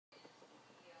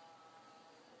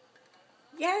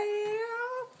Yeah.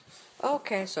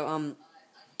 Okay, so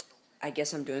I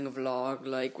guess I'm doing a vlog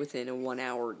like within a 1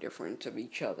 hour difference of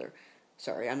each other.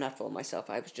 Sorry, I'm not fooling myself.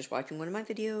 I was just watching one of my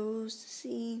videos to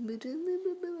see.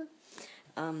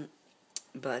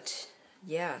 But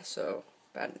yeah, so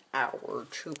about an hour or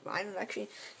two. I don't actually.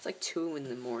 It's like 2 in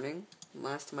the morning.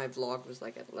 Last time I vlogged was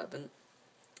like at 11.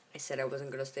 I said I wasn't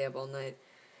gonna stay up all night,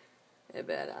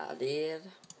 but I did.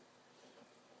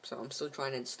 So I'm still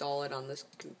trying to install it on this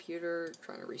computer,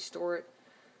 trying to restore it.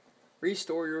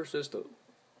 Restore your system.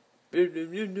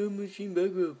 Machine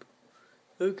backup.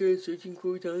 Okay, searching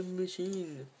for time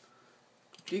machine.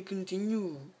 Click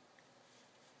continue.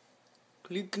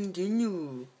 Click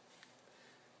continue.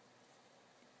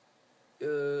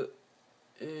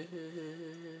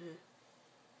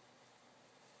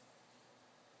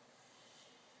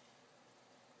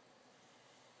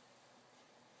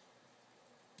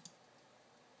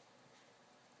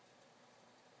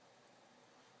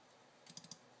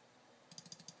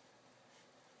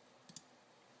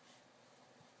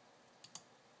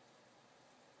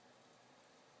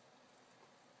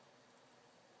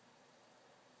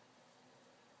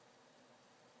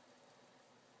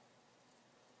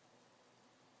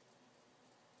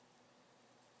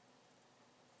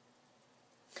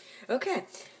 Okay,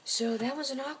 so that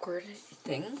was an awkward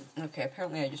thing. Okay,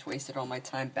 apparently I just wasted all my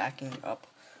time backing up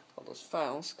all those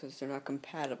files because they're not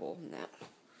compatible now.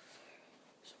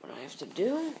 So what I have to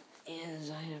do is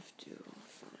I have to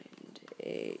find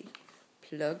a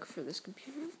plug for this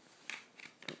computer.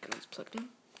 Okay, it's plugged in.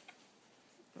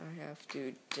 I have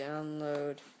to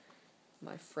download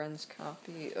my friend's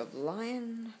copy of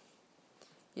Lion.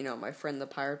 You know, my friend the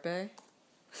Pirate Bay.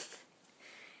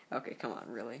 Okay, come on,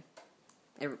 really?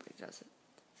 Everybody does it.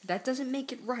 That doesn't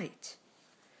make it right.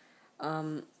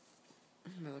 Am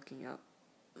I looking up?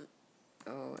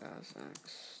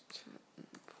 OSX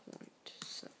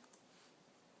 10.7.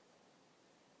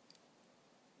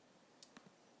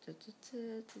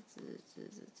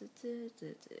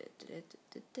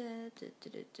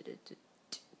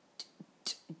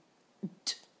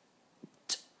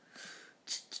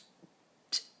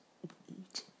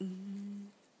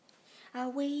 I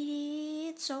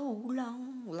waited so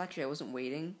long. Well, actually, I wasn't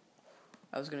waiting.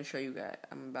 I was going to show you guys.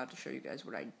 I'm about to show you guys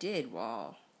what I did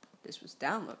while this was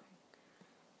downloading.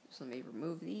 So let me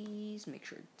remove these, make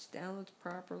sure it downloads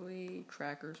properly.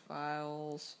 Trackers,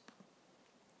 files,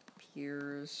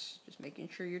 peers. Just making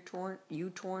sure your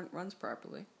uTorrent runs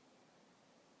properly.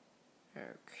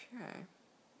 Okay.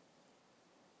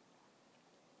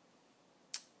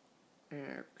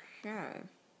 Okay.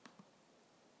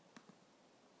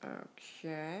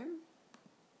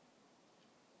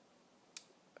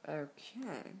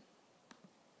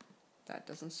 That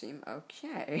doesn't seem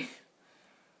okay.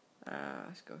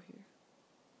 Let's go here.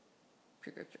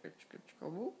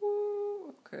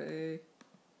 Okay.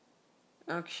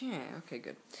 Okay,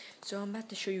 good. So I'm about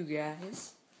to show you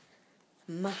guys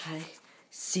my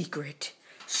secret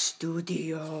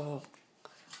studio.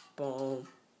 Boom.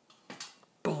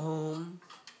 Boom.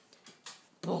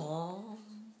 Boom.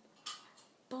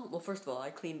 Boom. Well, first of all, I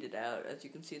cleaned it out. As you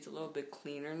can see, it's a little bit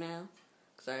cleaner now.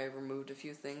 Because I removed a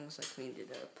few things. I cleaned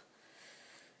it up.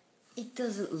 It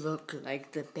doesn't look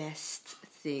like the best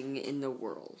thing in the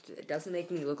world. It doesn't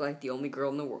make me look like the only girl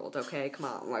in the world, okay? Come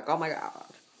on. Like, oh my god.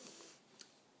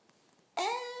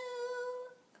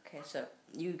 Okay, so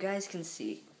you guys can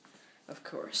see, of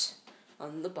course,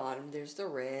 on the bottom there's the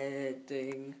red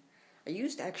thing. I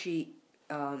used actually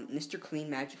Mr. Clean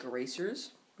Magic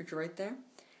Erasers, which are right there.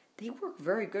 They work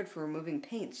very good for removing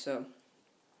paint, so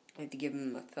I have to give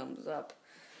them a thumbs up.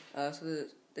 So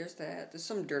there's that. There's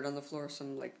some dirt on the floor,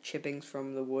 some like chippings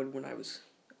from the wood when I was,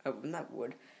 not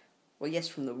wood, well yes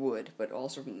from the wood, but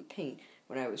also from the paint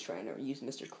when I was trying to use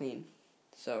Mr. Clean.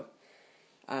 So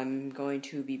I'm going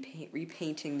to be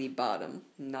repainting the bottom,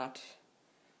 I'm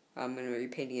going to be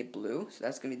repainting it blue, so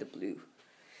that's going to be the blue.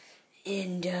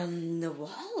 And the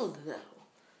wall though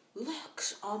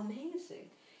looks amazing.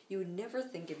 You would never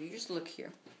think, if you just look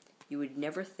here, you would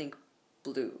never think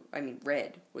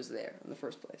red was there in the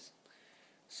first place.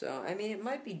 So, I mean, it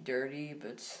might be dirty,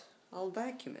 but I'll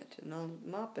vacuum it, and I'll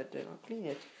mop it, and I'll clean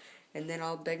it, and then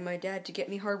I'll beg my dad to get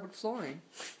me hardwood flooring.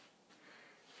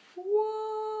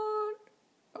 What?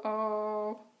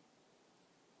 Oh.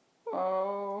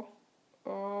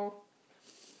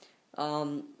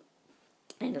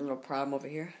 And a little problem over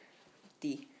here.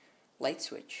 The light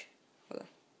switch. Hold on.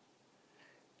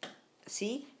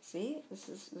 See?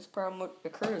 This problem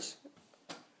occurs.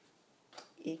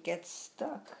 It gets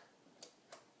stuck.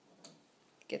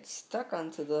 It gets stuck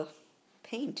onto the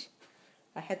paint.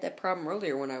 I had that problem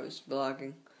earlier when I was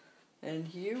vlogging. And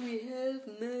here we have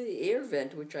my air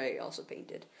vent, which I also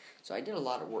painted. So I did a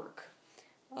lot of work.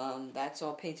 That's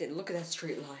all painted. Look at that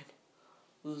straight line.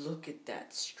 Look at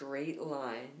that straight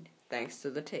line, thanks to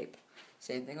the tape.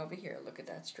 Same thing over here. Look at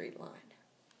that straight line.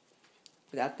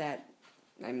 Without that,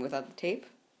 without the tape,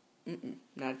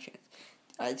 not a chance.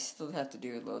 I still have to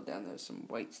do a little down there, some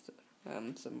white stuff,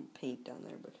 some paint down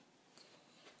there, but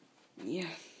yeah.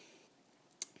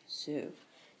 So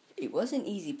it wasn't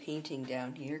easy painting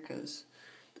down here because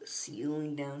the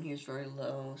ceiling down here is very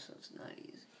low, so it's not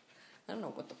easy. I don't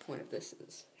know what the point of this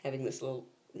is. Having this little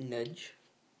nudge.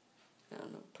 I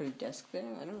don't know. Put a desk there.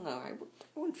 I don't know. I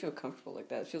wouldn't feel comfortable like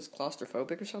that. It feels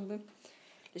claustrophobic or something.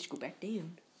 Let's go back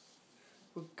down.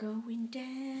 We're going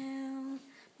down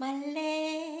my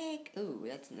leg. Ooh,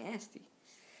 that's nasty.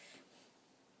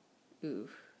 Ooh.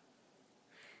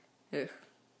 Ugh.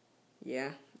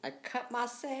 Yeah. I cut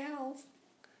myself.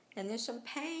 And there's some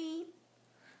pain.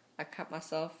 I cut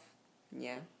myself.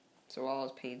 Yeah. So while I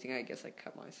was painting, I guess I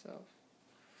cut myself.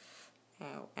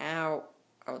 Ow. Ow.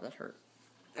 Oh, that hurt.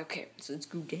 Okay, so let's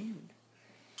go down.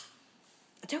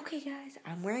 It's okay, guys.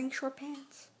 I'm wearing short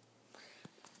pants.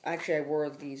 Actually, I wore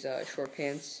these short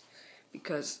pants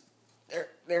because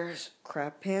there's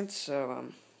crap pants. So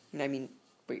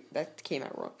wait, that came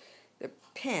out wrong. They're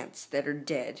pants that are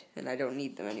dead, and I don't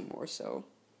need them anymore. So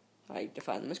I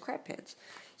define them as crap pants.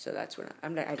 So that's when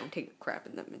I don't take crap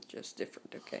in them. It's just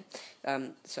different. Okay.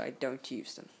 So I don't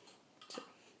use them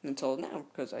until now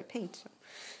because I paint. So.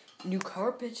 New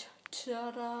carpet.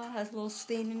 Ta-da! Has a little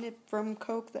stain in it from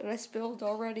Coke that I spilled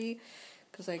already.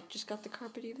 Because I just got the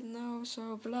carpet even though,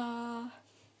 so blah.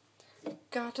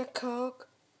 Got a Coke.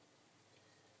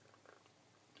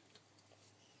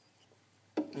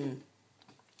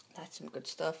 That's some good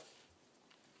stuff.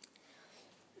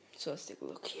 So let's take a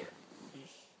look here.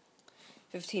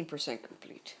 15%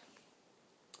 complete.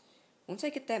 Once I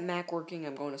get that Mac working,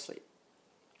 I'm going to sleep.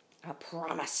 I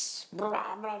promise.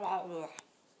 Blah, blah, blah, blah.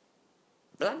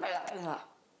 Blah, blah, blah.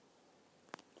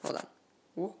 Hold on.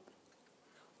 Whoa.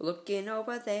 Looking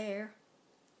over there.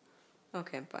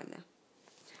 Okay, I'm fine now.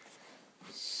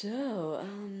 So,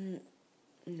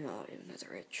 no, I have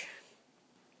another itch.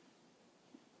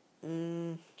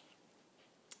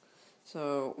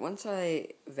 So, once I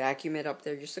vacuum it up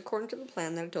there, just according to the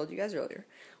plan that I told you guys earlier,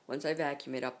 once I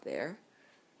vacuum it up there,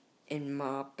 and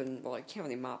mop, well, I can't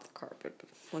really mop the carpet, but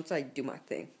once I do my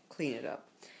thing, clean it up,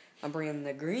 I'm bringing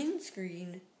the green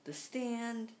screen, the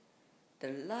stand, the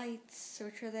lights,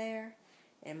 which are there,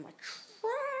 and my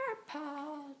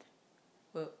tripod,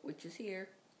 which is here,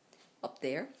 up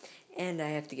there, and I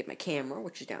have to get my camera,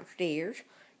 which is downstairs,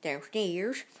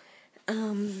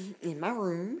 in my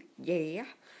room, yeah,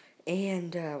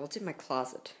 and, it's in my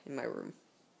closet, in my room,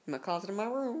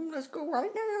 let's go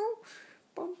right now.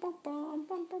 Bum, bum, bum,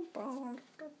 bum, bum, bum.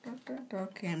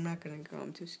 Okay, I'm not gonna go.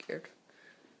 I'm too scared.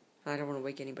 I don't want to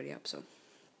wake anybody up, so I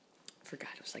forgot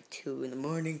it was like 2 in the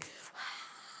morning.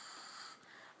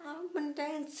 I've been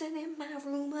dancing in my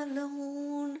room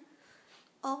alone.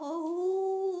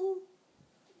 Oh,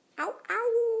 ow,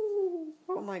 ow!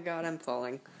 Oh my God, I'm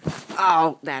falling.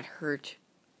 Oh, that hurt.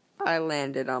 I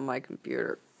landed on my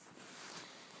computer.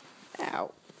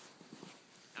 Ow.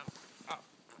 Oh,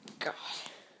 God.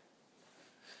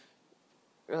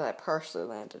 Well, I partially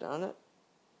landed on it.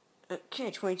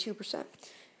 Okay, 22%.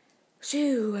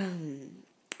 So,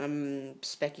 I'm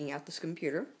specking out this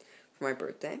computer for my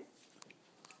birthday.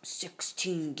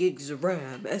 16 gigs of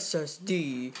RAM,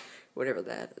 SSD, whatever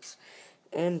that is.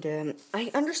 And, I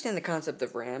understand the concept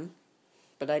of RAM,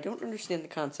 but I don't understand the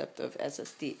concept of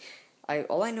SSD.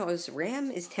 All I know is RAM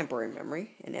is temporary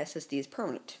memory, and SSD is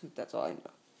permanent. That's all I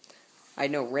know. I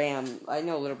know RAM, I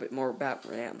know a little bit more about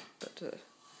RAM, but,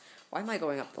 why am I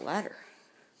going up the ladder?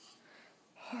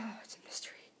 Oh, it's a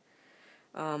mystery.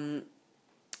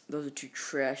 Those are 2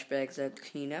 trash bags I have to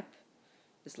clean up.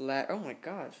 This ladder. Oh my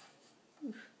God.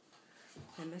 Oof.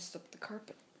 I messed up the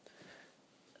carpet.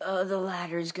 The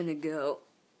ladder's gonna go.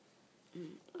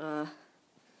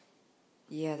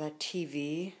 Yeah, that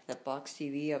TV, that box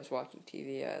TV, I was watching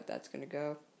TV, that's gonna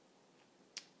go.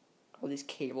 All these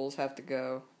cables have to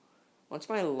go. Once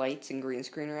my lights and green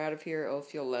screen are out of here, it'll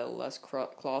feel a little less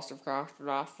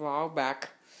claustrophobic.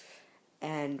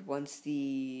 And once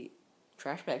the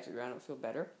trash bags are gone, it'll feel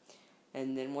better.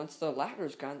 And then once the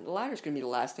ladder's gone, the ladder's going to be the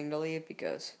last thing to leave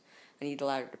because I need the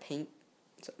ladder to paint.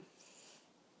 So,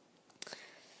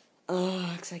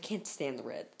 because I can't stand the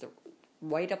red. The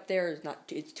white up there is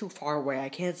it's too far away. I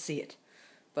can't see it.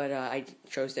 But I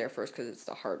chose there first because it's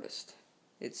the hardest.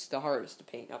 It's the hardest to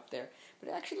paint up there. But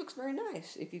it actually looks very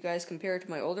nice. If you guys compare it to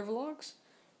my older vlogs,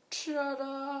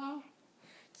 ta-da!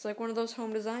 It's like one of those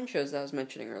home design shows that I was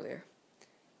mentioning earlier.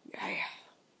 Yeah,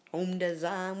 home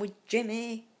design with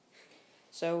Jimmy.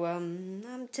 So,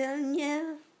 I'm telling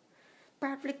you,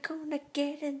 probably gonna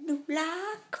get a new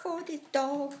lock for this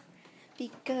door.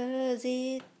 Because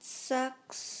it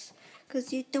sucks.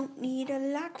 Because you don't need a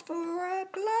lock for a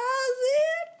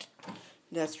closet.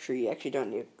 That's true, you actually don't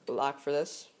need a lock for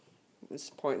this. It's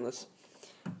pointless.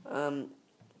 I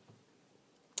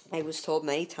was told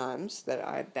many times that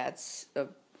I have a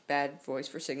bad voice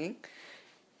for singing.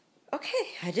 Okay,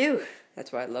 I do.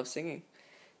 That's why I love singing.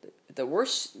 The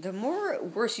more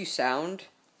worse you sound,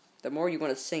 the more you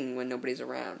want to sing when nobody's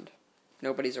around.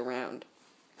 Nobody's around.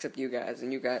 Except you guys.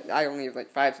 And you guys, I only have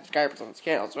like 5 subscribers on this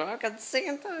channel, so I can sing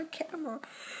into the camera.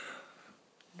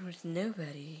 There's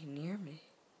nobody near me.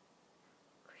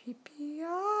 Creepy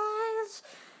eyes.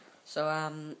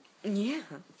 So, yeah.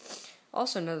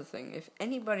 Also, another thing, if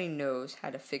anybody knows how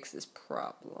to fix this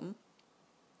problem,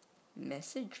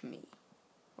 message me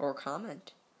or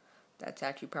comment. That's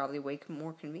actually probably way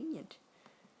more convenient.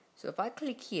 So if I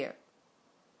click here,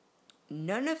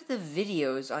 none of the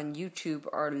videos on YouTube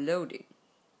are loading.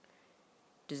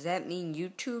 Does that mean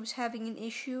YouTube's having an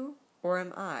issue, or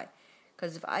am I?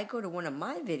 Because if I go to one of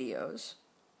my videos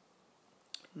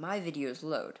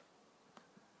load.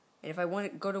 And if I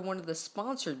want to go to one of the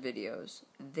sponsored videos,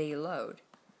 they load.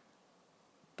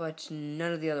 But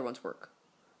none of the other ones work.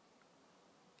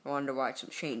 I wanted to watch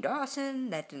some Shane Dawson,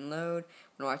 that didn't load. I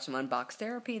wanted to watch some Unbox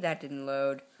Therapy, that didn't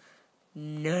load.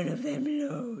 None of them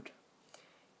load.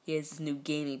 Here's this new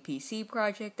gaming PC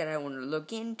project that I want to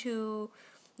look into,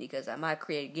 because I might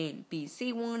create a gaming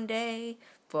PC one day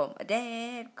for my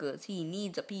dad, because he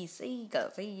needs a PC,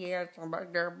 because he has somebody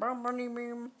there bumming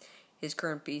him. His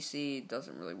current PC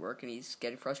doesn't really work, and he's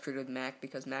getting frustrated with Mac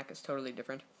because Mac is totally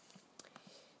different.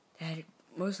 That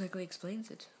most likely explains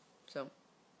it. So,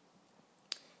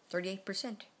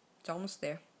 38%. It's almost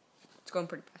there. It's going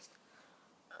pretty fast.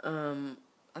 I'm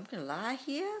gonna lie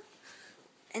here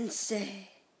and say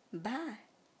bye.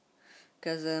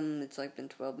 Because, it's like been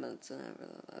 12 minutes, and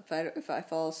if I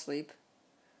fall asleep,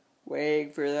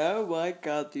 waiting for that, oh my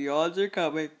god, the yawns are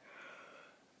coming.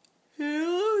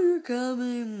 You're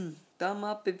coming. Thumb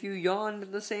up if you yawned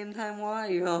at the same time while I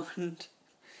yawned.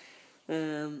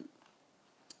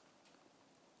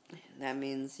 That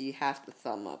means you have to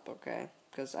thumb up, okay?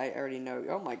 Because I already know.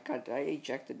 Oh my god, did I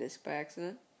eject the disc by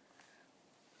accident?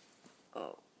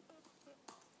 Oh.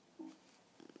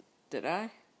 Did I?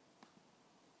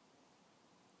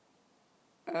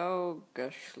 Oh,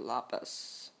 gosh,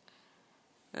 lapis.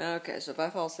 Okay, so if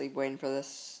I fall asleep waiting for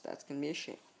this, that's gonna be a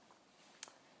shame.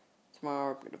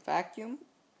 Tomorrow I'm gonna vacuum.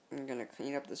 I'm gonna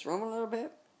clean up this room a little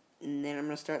bit, and then I'm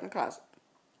gonna start in the closet.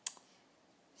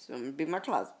 So I'm gonna be in my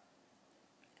closet,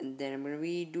 and then I'm gonna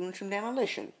be doing some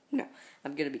demolition. No,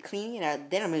 I'm gonna be cleaning it out.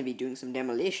 Then I'm gonna be doing some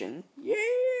demolition. Yeah,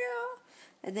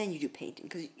 and then you do painting.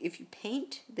 Because if you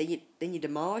paint, then you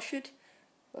demolish it.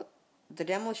 Well, the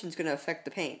demolition's gonna affect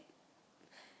the paint,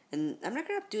 and I'm not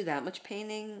gonna have to do that much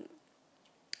painting.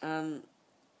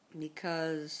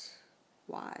 Because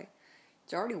why?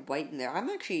 It's already white in there. I'm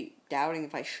actually doubting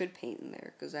if I should paint in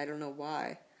there, because I don't know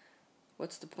why.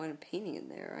 What's the point of painting in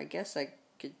there? I guess I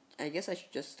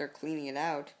should just start cleaning it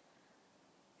out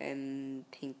and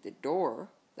paint the door.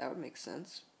 That would make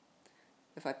sense.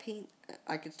 If I paint,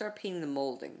 I could start painting the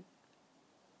molding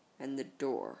and the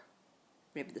door.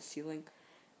 Maybe the ceiling.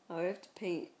 I have to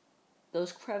paint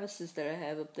those crevices that I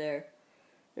have up there.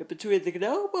 In between, thinking,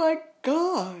 oh my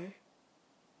god!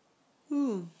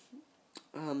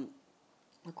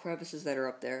 The crevices that are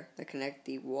up there that connect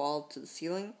the wall to the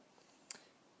ceiling,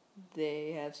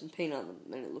 they have some paint on them,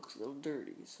 and it looks a little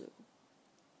dirty, so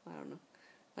I don't know.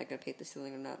 Am I gonna paint the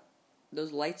ceiling or not?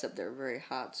 Those lights up there are very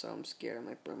hot, so I'm scared I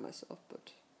might burn myself,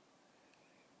 but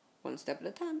one step at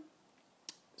a time.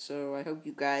 So I hope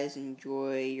you guys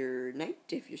enjoy your night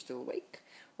if you're still awake,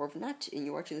 or if not, and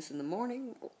you're watching this in the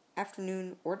morning,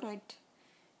 afternoon, or night.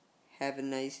 Have a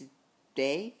nice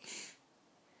day.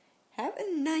 Have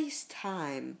a nice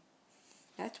time.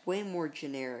 That's way more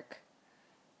generic.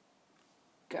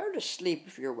 Go to sleep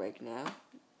if you're awake now.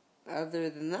 Other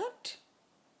than that,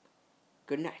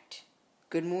 good night,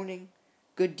 good morning,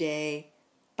 good day,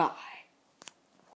 bye.